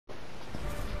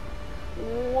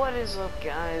What is up,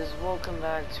 guys? Welcome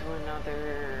back to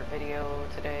another video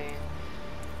today.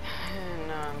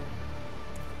 And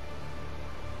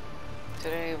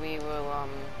today we will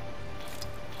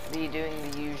be doing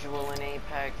the usual in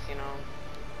Apex, you know.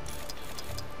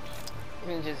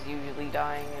 We're just usually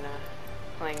dying in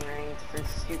playing ranked for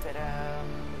stupid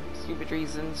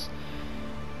reasons.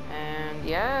 And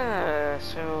yeah,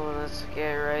 so let's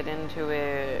get right into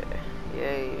it.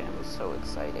 Yay, I'm so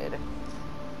excited.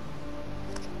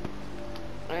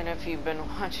 And if you've been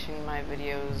watching my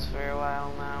videos for a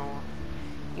while now,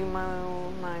 you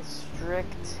know my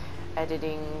strict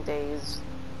editing days.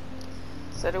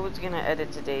 Said I was gonna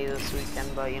edit today this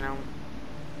weekend, but you know,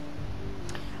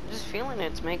 I'm just feeling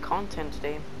it to make content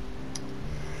today.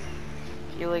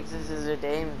 I feel like this is the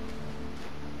day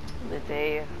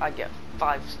I get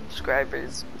 5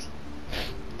 subscribers.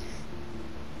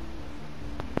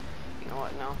 You know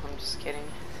what? No, I'm just kidding.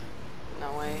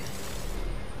 No way.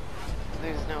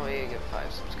 There's no way I get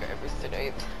 5 subscribers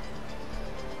today.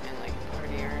 And like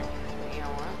 40 or anything, you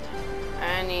know what?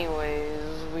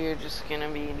 Anyways, we're just gonna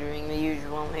be doing the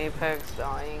usual Apex,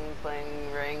 dying,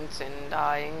 playing ranks, and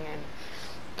dying,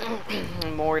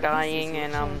 and more dying,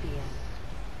 and I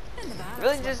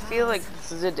really just feel like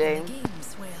this is the day.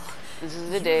 This is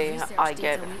the day I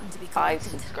get 5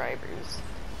 subscribers.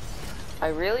 I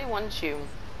really want you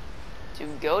to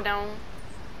go down.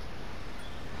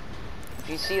 If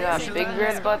you see that big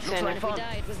red button,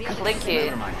 click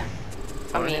it.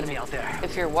 I mean,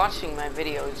 if you're watching my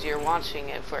videos, you're watching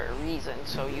it for a reason,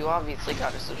 so you obviously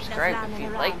gotta subscribe if you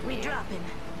like me.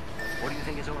 What do you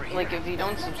think is over here? Like, if you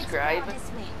don't subscribe,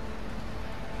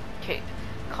 okay,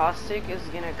 Caustic is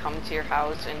gonna come to your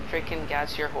house and freaking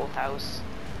gas your whole house.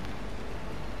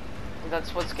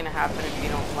 That's what's gonna happen if you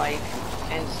don't like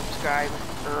and subscribe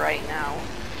right now.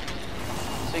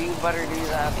 So you better do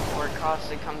that before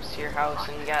Caustic comes to your house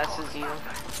and gasses you.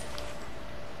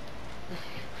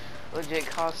 Legit,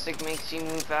 Caustic makes you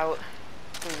move out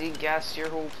because he gassed your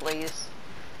whole place.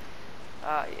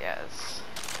 Yes.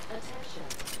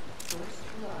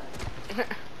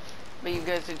 But you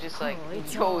guys are just like,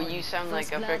 yo, you sound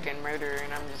like a freaking murderer,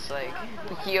 and I'm just like,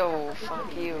 yo,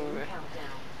 fuck you.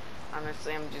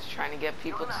 Honestly, I'm just trying to get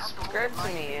people to subscribe to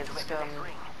me. It's,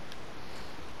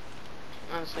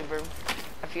 honestly, bro,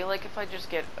 I feel like if I just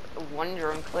get one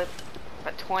drone clip,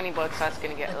 at 20 bucks, that's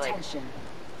gonna get like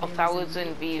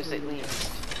 1,000 views at least.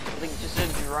 Like just a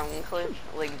drone clip,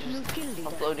 like just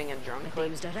uploading a drone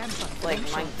clip. Like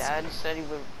my dad said he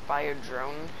would buy a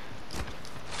drone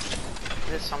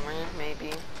this summer,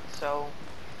 maybe. So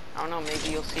I don't know, maybe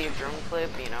you'll see a drone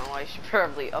clip. You know, I should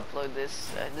probably upload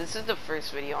this. This is the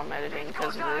first video I'm editing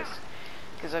because of this,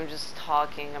 because I'm just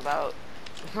talking about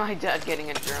my dad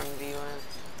getting a drone view.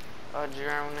 A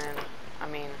drone, and I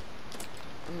mean,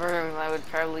 that would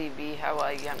probably be how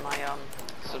I get my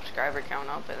subscriber count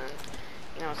up. And then,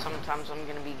 you know, sometimes I'm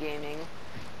gonna be gaming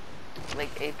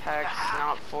like Apex,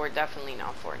 definitely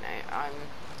not Fortnite. I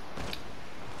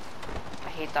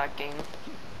hate that game.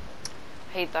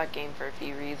 I hate that game for a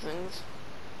few reasons.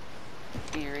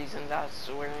 That's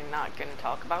we're not gonna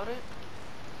talk about it.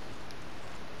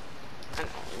 And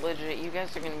legit, you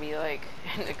guys are gonna be like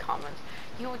in the comments,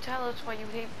 yo, tell us why you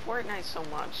hate Fortnite so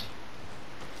much.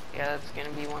 Yeah, that's gonna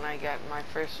be when I get my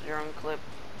first drone clip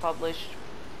published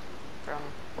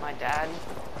from my dad.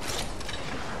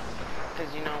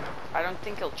 Because, you know, I don't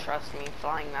think he'll trust me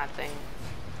flying that thing.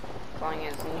 Flying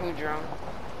his new drone.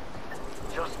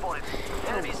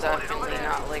 It's definitely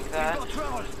not like that.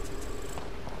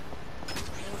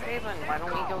 Okay, then why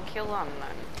don't we go kill them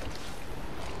then?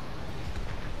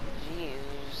 Jeez,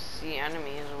 you see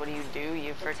enemies, what do?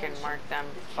 You freaking mark them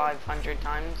 500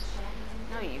 times?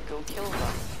 No, you go kill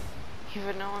them.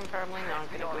 Even though I'm probably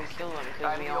not gonna go kill them,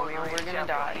 because we all know we're gonna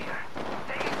die. And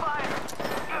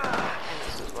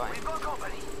this is why.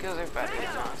 Because they're better than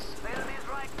us.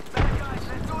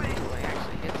 Oh, he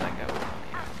actually hits that guy with one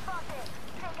hand.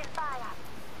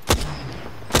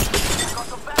 Got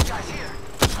some bad guys here.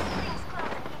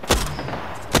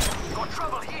 Got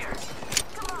trouble here.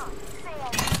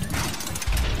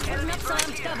 Enemies right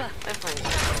here.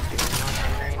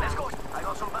 Let's go. I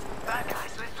got some bad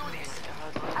guys. Let's do this.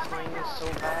 God, this plane is so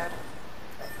bad.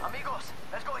 Amigos,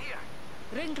 let's go here.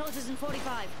 Ring closes in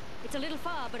 45. It's a little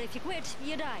far, but if you quit,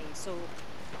 you die, so...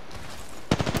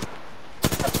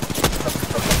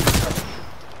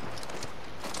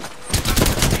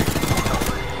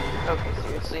 Okay,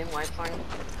 seriously, Lifeline?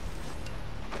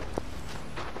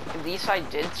 At least I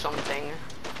did something.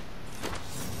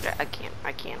 I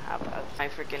can't have that. My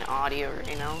freaking audio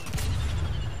right now.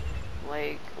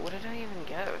 Like, what did I even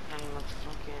get from the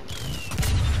fucking...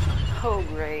 Oh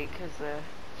great, because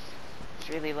it's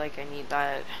really like I need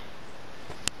that.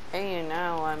 Hey,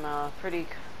 now I'm pretty.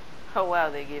 Oh wow,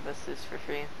 they gave us this for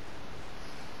free.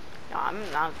 No,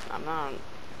 I'm not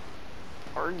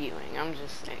arguing. I'm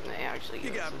just saying they actually.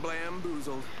 You got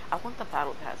bamboozled. I want the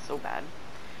battle pass so bad.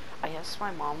 I asked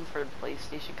my mom for a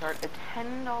PlayStation card, a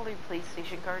 $10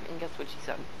 PlayStation card, and guess what she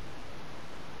said?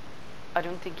 I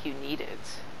don't think you need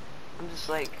it. I'm just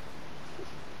like,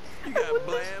 You I got want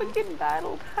this blam. fucking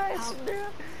battle pass, bro.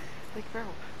 Like, bro,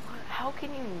 how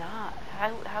can you not?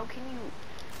 How can you,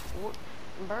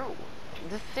 bro?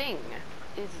 The thing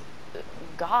is,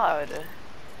 God,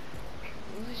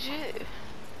 legit,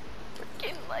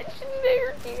 freaking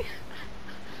legendary.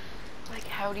 Like,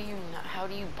 how do you not? How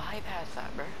do you bypass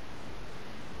that, bro?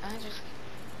 I just,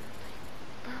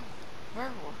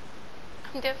 bro,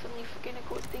 I'm definitely freaking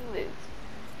equipping this.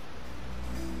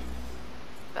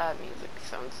 That music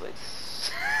sounds like,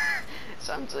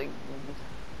 sounds like,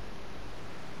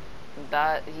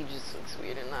 that, he just looks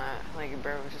weird in that. Like,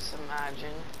 bro, just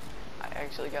imagine, I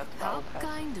actually got the battle pass.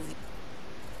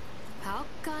 How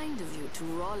kind of you to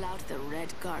roll out the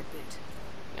red carpet.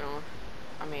 You know,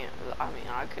 I mean,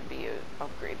 I could be an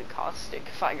upgraded caustic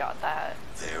if I got that.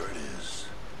 There it is.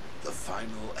 The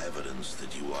final evidence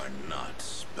that you are not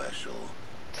special.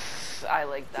 I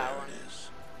like that There one. it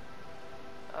is.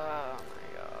 Oh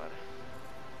my god.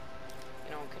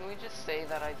 You know, can we just say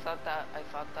that I thought this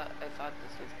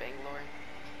was Bangalore?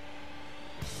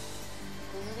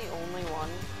 This is the only one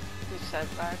who said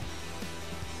that.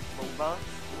 Boba.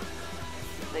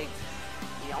 Like,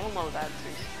 y'all know that's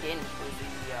her skin for the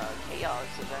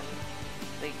Chaos event.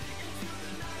 Like,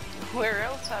 where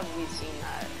else have we seen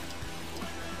that?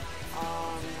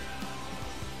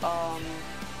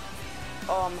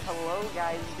 Hello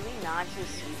guys, do we not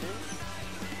just see this?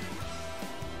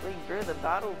 Like, bro, the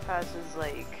battle pass is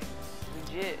like,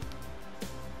 legit.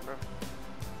 Bro.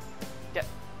 Yeah.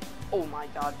 Oh my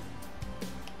god.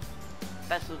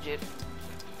 That's legit.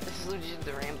 This is legit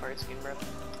the Rampart skin, bro.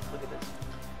 Look at this.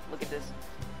 Look at this.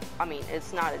 I mean,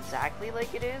 it's not exactly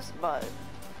like it is, but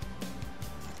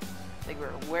like,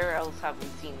 where else have we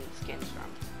seen these skins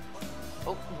from?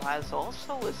 Oh, there's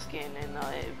also a skin in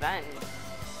the event.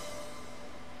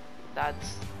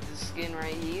 That's the skin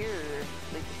right here.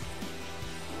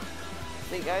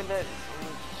 Like I bet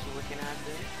someone just looking at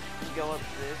this, you go up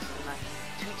this, and then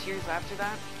 2 tiers after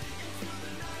that.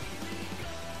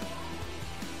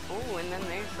 Oh, and then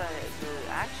there's the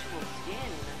actual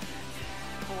skin.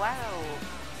 Wow.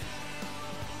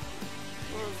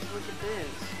 Well, look at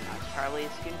this. That's probably a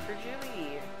skin for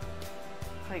Jimmy.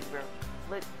 Like, bro,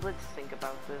 let's think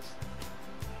about this.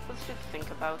 Let's just think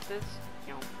about this.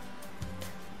 You know,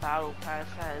 Battle Pass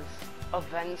has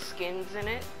event skins in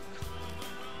it.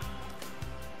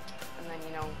 And then,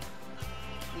 you know,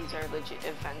 these are legit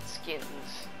event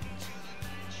skins.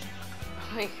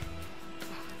 Like,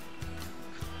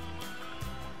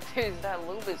 there's that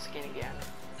Luba skin again.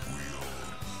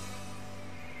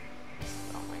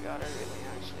 Oh my god, I really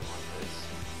actually want this.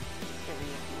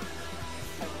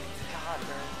 Oh my god,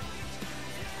 bro.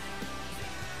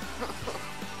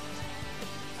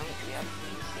 Yep,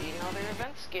 see another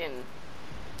event skin.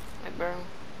 Like, bro,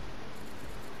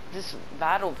 this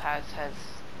battle pass has.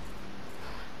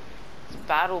 This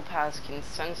battle pass can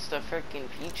sense the freaking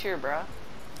future, bro.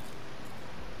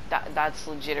 That's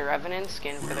legit a Revenant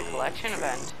skin for the collection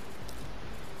event.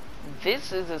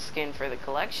 This is a skin for the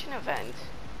collection event.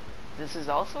 This is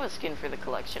also a skin for the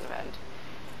collection event.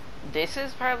 This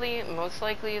is probably, most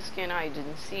likely a skin, I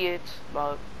didn't see it,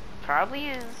 but probably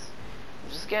is.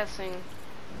 I'm just guessing.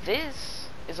 This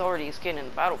is already a skin in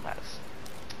the Battle Pass.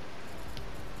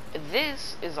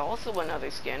 This is also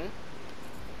another skin.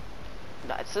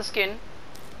 That's a skin.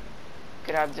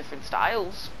 Could have different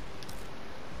styles.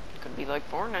 Could be like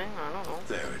Fortnite, I don't know.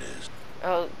 There it is.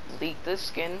 Leak this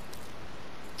skin.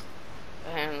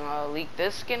 And leak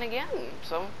this skin again,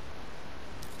 so.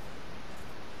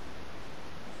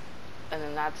 And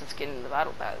then that's a skin in the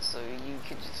Battle Pass, so you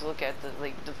could just look at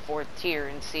the 4th tier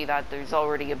and see that there's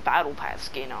already a Battle Pass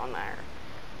skin on there.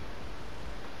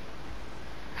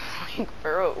 Like,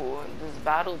 bro, this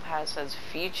Battle Pass has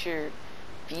feature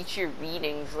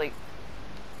readings. Like,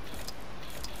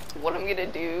 what I'm gonna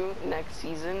do next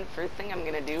season, first thing I'm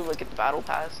gonna do, look at the Battle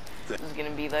Pass, is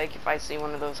gonna be like, if I see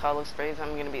one of those hollow sprays,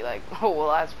 I'm gonna be like, oh, well,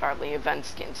 that's probably event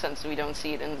skin, since we don't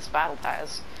see it in this Battle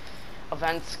Pass.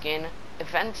 Event skin,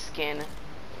 event skin,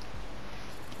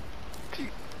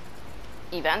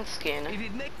 event skin,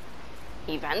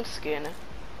 event skin,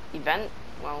 event,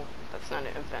 well, that's not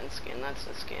an event skin, that's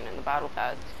a skin in the Battle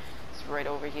Pass. It's right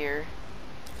over here.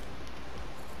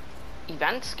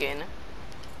 Event skin,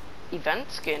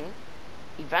 event skin,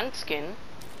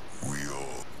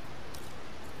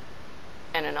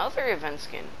 and another event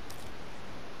skin.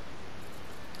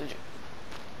 Did you?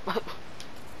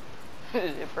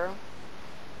 Is it, bro?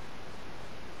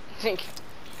 I think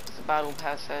the battle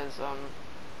pass has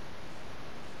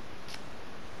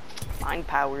mind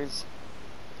powers.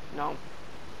 No.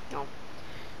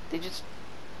 They just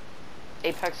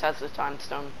Apex has the time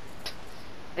stone.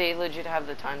 They legit have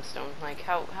the time stone. Like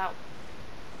how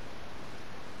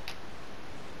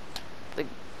like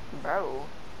bro,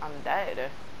 I'm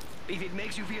dead. If it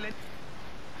makes you feel it.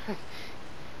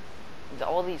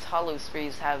 All these hollow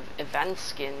sprays have event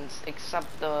skins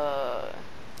except the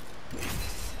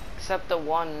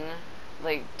one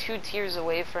like 2 tiers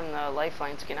away from the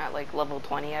lifeline skin at like level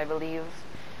 20, I believe.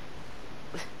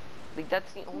 Like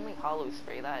that's the only hollow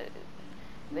spray that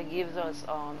gives us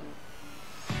oh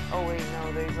wait,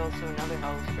 no, there's also another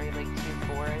hollow spray like tier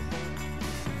 4, I think.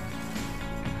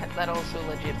 That also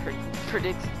legit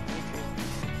predicts the future.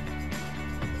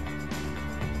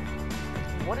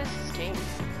 What is this game?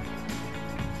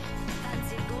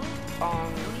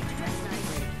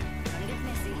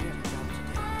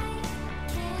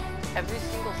 Every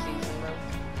single season though,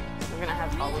 we're gonna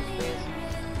have hollow sprays,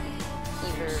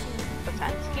 either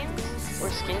event skins or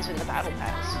skins in the battle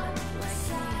pass.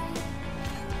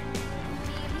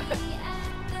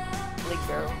 Like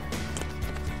bro,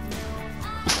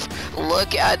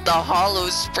 look at the hollow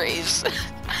sprays.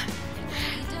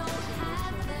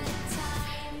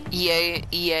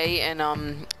 EA and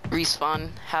Respawn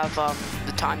have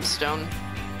the time stone.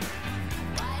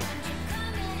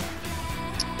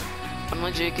 I'm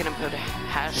legit gonna put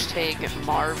hashtag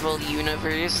Marvel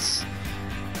Universe.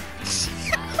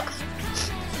 See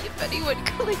if anyone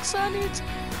clicks on it.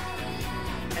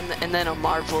 And then a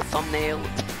Marvel thumbnail. Oh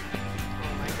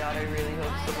my god, I really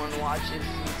hope someone watches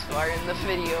these who are in the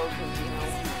video, because you know.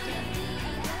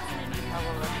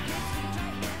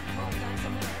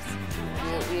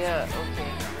 Yeah,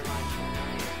 okay, never mind.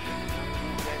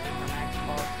 These guys are from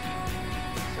Xbox,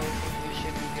 so I think we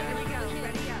should be good.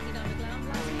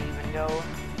 Before we even go.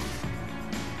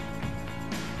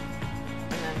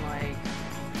 And then, like,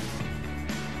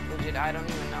 legit, I don't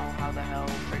even know how the hell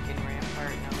freaking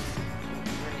Rampart knows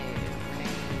Renee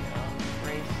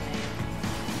Wraith's name.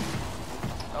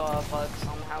 But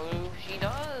somehow she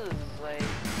does. Like,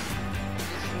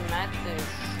 just met this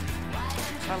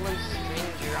fellow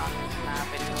stranger on this map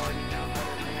and you already know how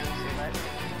to pronounce your last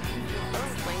name. I've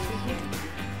been playing this game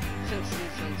since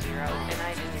season 0 and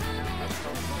I didn't even know how to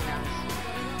pronounce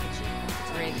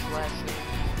Ray's last name.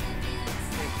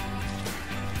 Like,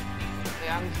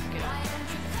 I'm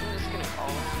just gonna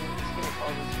call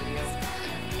this video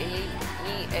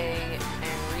EA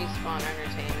and Respawn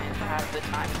Entertainment have the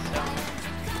time stone.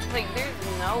 Like, there's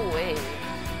no way.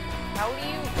 How do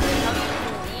you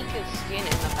leak a skin in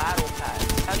the battle pass?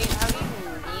 How do you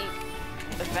leak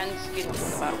event skins in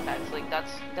the battle pass? Like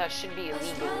that should be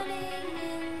illegal.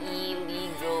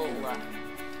 Illegal.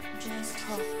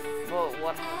 Well,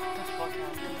 what the fuck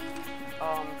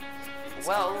happened?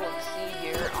 Well, let's see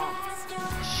here.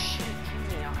 Shit,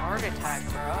 give me a heart attack,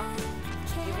 bro.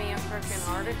 Give me a freaking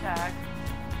heart attack.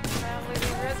 Where the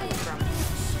hell are they risen from?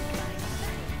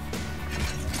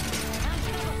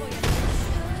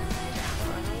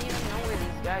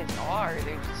 Guys are.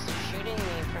 They're just shooting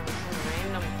me from some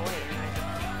random point and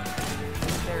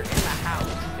they're in the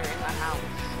house. They're in the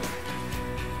house.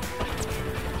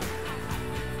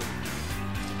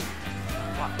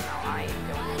 What? No, I ain't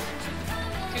going in.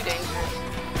 Too dangerous.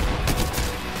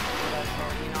 That's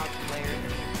already not cleared.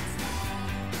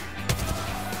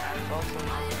 That's also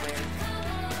not cleared.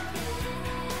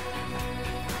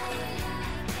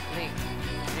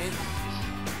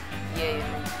 Yeah, and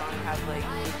Respawn have like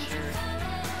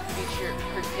future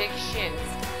predictions.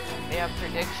 They have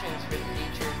predictions for the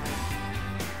future.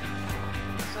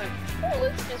 It's like, oh,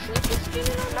 let's just leak a skin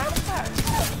in our battle pass.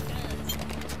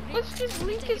 Let's just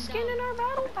leak a skin in our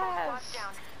battle pass.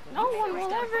 No one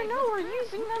will ever know we're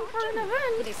using them for an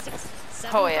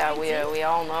event. Oh yeah, we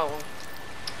all know.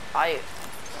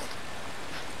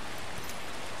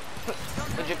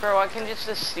 Legit, bro, I can just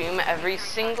assume every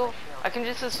single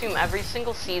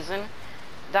season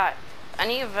that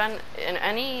any event in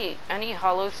any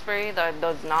hollow spray that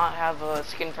does not have a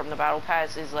skin from the battle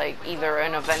pass is like either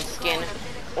an event skin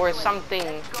or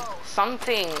something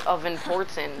of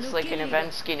importance, like an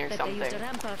event skin or something.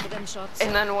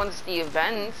 And then once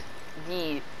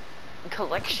the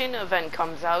collection event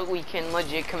comes out, we can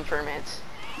legit confirm it.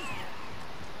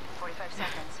 45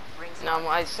 seconds. No,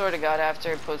 I swear to God,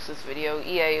 after I post this video,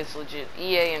 EA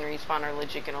and Respawn are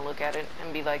legit gonna look at it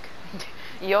and be like,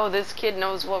 Yo, this kid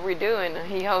knows what we're doing.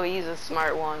 Yo, he's a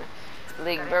smart one.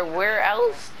 Like, bro, where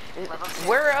else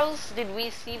did we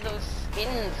see those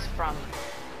skins from?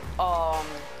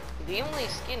 The only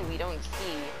skin we don't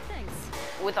see Thanks.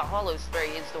 with a hollow spray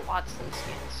is the Watson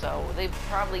skin, so they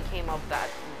probably came up that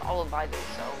all by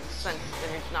themselves since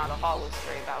there's not a hollow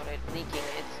spray about it, leaking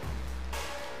it.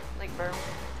 Like, bro,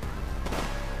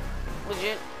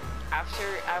 legit, after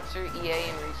EA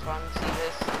and Respawn see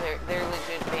this, they're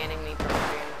legit banning me from the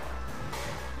game.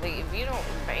 Like, if you don't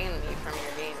ban me from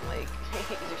your game, like,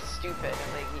 you're stupid,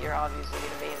 and like, you're obviously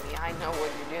gonna ban me. I know what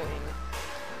you're doing.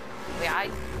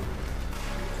 Like,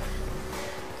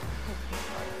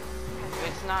 if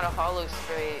it's not a hollow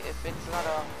spray, if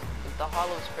the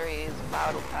hollow spray is a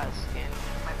battle pass skin,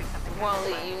 well,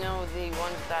 you know, the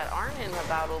ones that aren't in the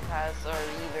battle pass are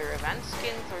either event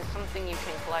skins or something you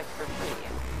can collect for free.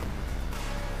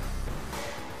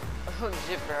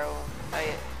 Legit, bro.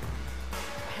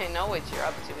 I know what you're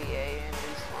up to, EA and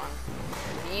Respawn.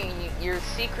 Your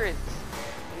secret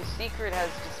has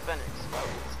just been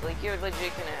exposed. Like, you're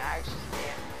legit gonna actually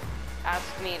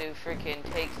ask me to freaking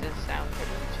take this down from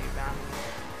YouTube.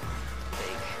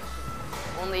 Like,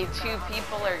 only 2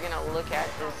 people are gonna look at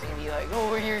this and be like,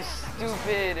 oh, you're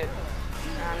stupid. And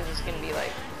I'm just gonna be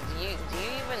like, do you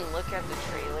even look at the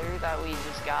trailer that we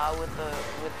just got with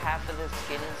half of the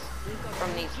skins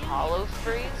from these hollow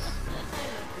sprays?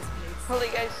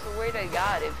 Like, I swear to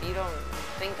God, if you don't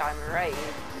think I'm right,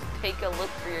 take a look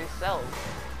for yourself.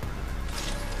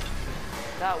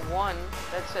 That one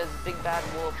that says Big Bad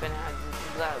Wolf and has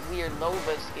that weird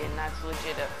Loba skin, that's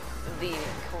legit the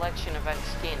collection event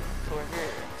skin for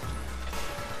her.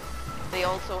 They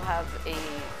also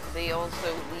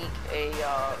leak a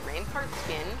Rampart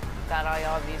skin that I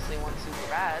obviously want super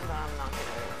bad, but I'm not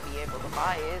gonna be able to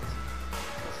buy it.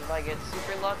 Unless if I get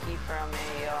super lucky from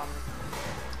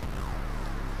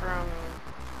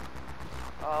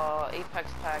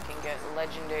Apex pack and get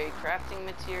legendary crafting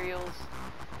materials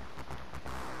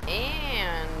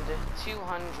and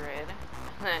 200.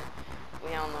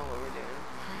 We all know what we're doing.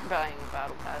 We're buying the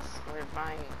battle pass.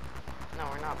 No,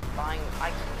 we're not buying. I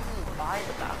can't even buy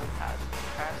the battle pass with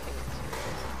crafting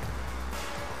materials.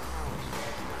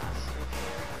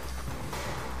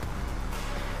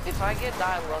 If I get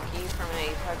that lucky from an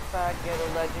Apex pack, get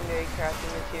a legendary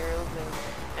crafting materials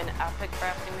and an epic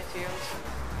crafting materials,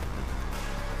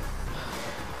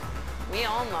 we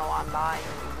all know I'm buying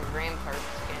the Rampart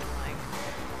skin. Like,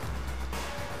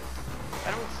 if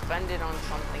I don't spend it on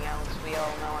something else, we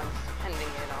all know I'm spending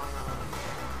it on a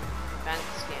event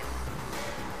skin.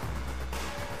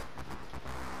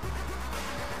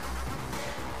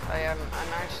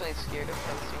 I'm actually scared of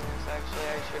posting this. Actually,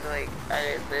 I should like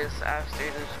edit this after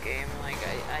this game. Like,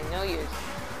 I know you're.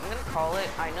 I'm gonna call it.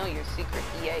 I know your secret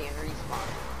EA and Respawn.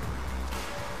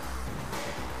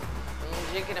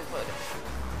 I'm just gonna put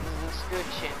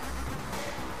description.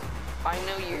 I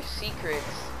know your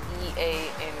secrets, EA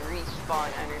and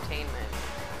Respawn Entertainment.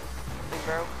 Like,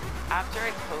 bro, after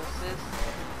I post this,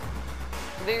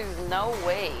 there's no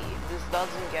way this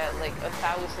doesn't get like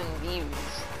 1,000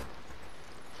 views.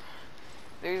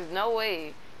 There's no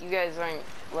way you guys aren't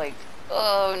like,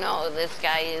 oh no, this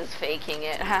guy is faking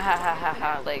it, ha ha ha ha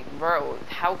ha. Like, bro,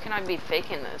 how can I be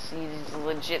faking this? You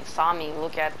legit saw me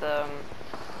look at the,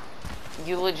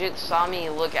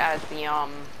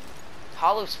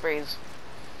 hollow sprays.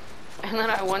 And then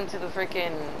I went to the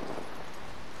freaking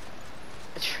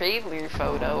trailer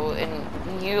photo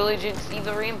and you legit see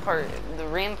the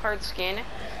Rampart skin.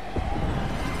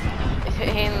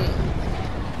 And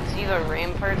see the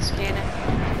Rampart skin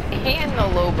and the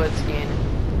Loba skin.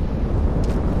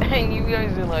 And you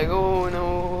guys are like, oh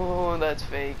no, that's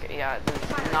fake. Yeah,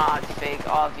 that's not fake,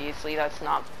 obviously. That's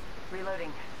not.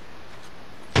 Reloading.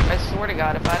 I swear to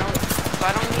God, if I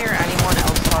don't hear anyone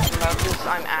else talking about this,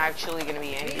 I'm actually gonna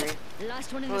be angry.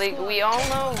 Last one in the Like, squad. we all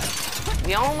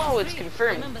know it's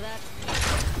confirmed. Remember that.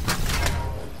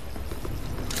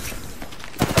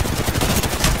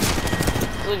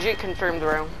 Legit confirmed,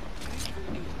 bro.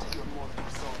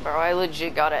 Bro, I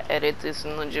legit gotta edit this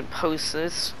and legit post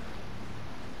this.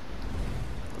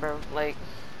 Bro, like,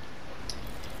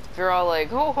 if you're all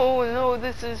like, oh no,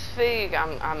 this is fake,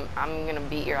 I'm gonna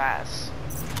beat your ass.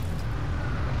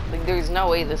 Like, there's no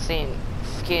way the same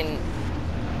skin.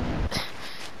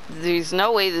 There's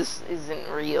no way this isn't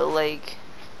real. Like,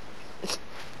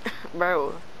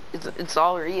 bro, it's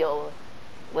all real.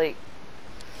 Like,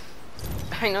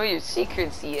 I know your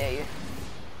secrets, EA.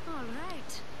 All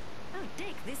right. I'll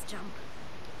take this jump.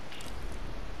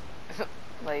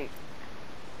 Like,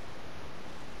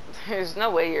 there's no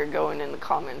way you're going in the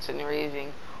comments and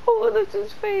raving, Oh, this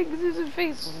is fake. This is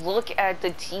fake. Look at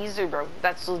the teaser, bro.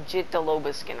 That's legit the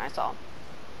Loba skin I saw.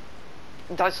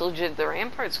 That's legit the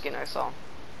Rampart skin I saw.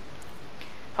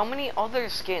 How many other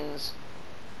skins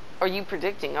are you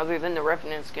predicting other than the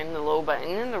Revenant skin, the Loba,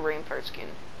 and then the Rampart skin?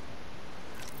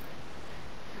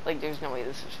 Like, there's no way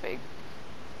this is fake.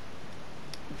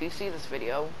 If you see this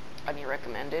video on your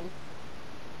recommended,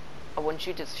 I want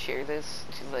you to share this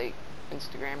to, like,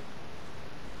 Instagram,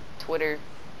 Twitter,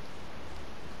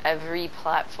 every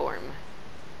platform.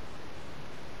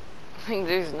 Like,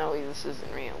 there's no way this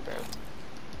isn't real, bro.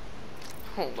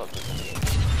 Hold up.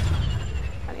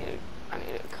 I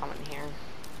need to comment here.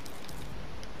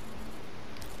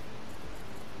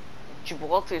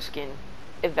 Gibraltar skin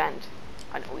event.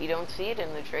 I know we don't see it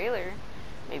in the trailer.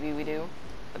 Maybe we do,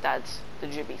 but that's the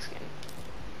Gibby skin.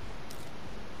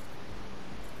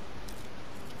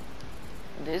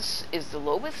 This is the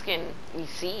Loba skin we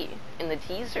see in the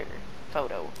teaser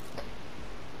photo.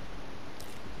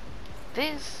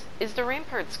 This is the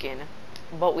Rampart skin,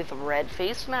 but with a red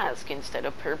face mask instead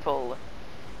of purple.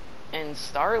 And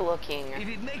star looking. If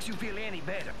it makes you feel any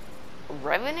better.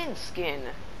 Revenant skin.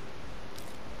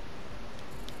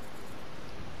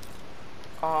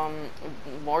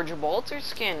 More Gibraltar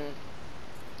skin.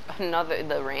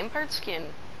 The Rampart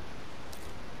skin.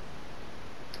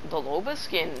 The Loba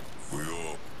skin.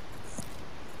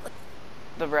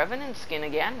 The Revenant skin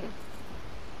again.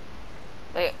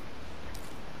 Like,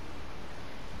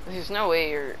 there's no way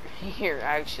you're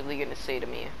actually gonna say to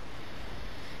me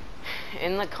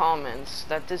in the comments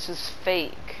that this is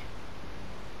fake.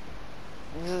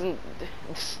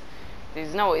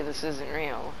 There's no way this isn't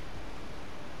real.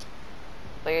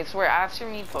 Like, I swear, after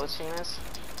me posting this,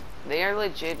 they are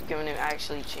legit going to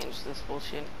actually change this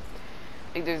bullshit.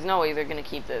 Like, there's no way they're gonna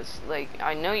keep this. Like,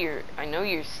 I know your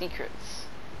secrets,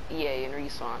 EA and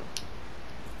Respawn.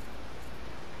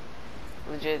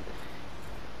 Legit,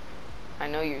 I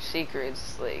know your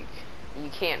secrets. Like, you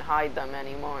can't hide them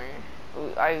anymore.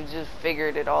 I've just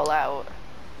figured it all out.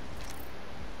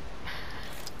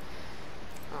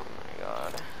 Oh my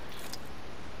god.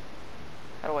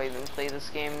 How do I even play this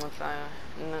game with how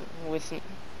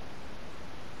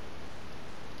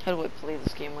do I play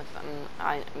this game with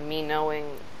me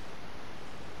knowing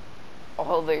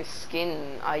all their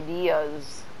skin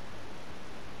ideas?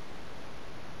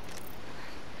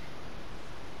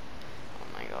 Oh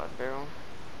my god, bro.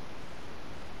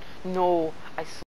 No, I